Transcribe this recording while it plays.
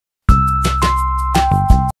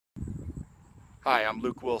Hi, I'm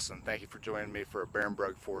Luke Wilson. Thank you for joining me for a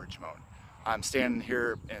Barenbrug forage mown. I'm standing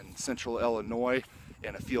here in central Illinois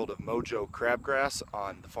in a field of Mojo crabgrass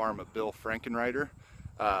on the farm of Bill Frankenreiter.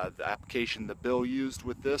 The application that Bill used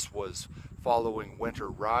with this was following winter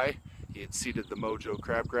rye. He had seeded the Mojo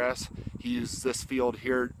crabgrass. He used this field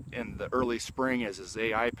here in the early spring as his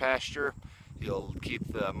AI pasture. He'll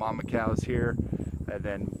keep the mama cows here, and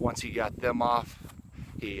then once he got them off,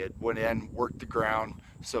 he had went in, worked the ground,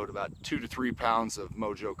 sowed about 2 to 3 pounds of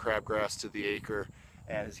Mojo crabgrass to the acre,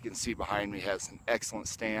 and as you can see behind me, has an excellent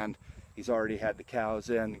stand. He's already had the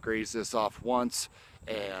cows in, grazed this off once,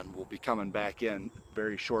 and will be coming back in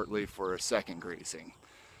very shortly for a second grazing.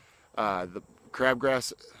 The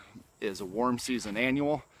crabgrass is a warm season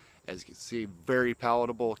annual. As you can see, very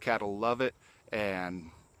palatable. Cattle love it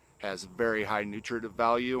and has very high nutritive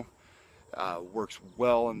value. Works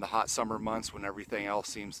well in the hot summer months when everything else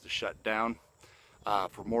seems to shut down.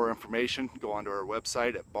 For more information, go onto our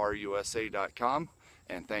website at barusa.com,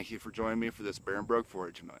 and thank you for joining me for this Barenbrug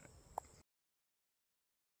forage minute.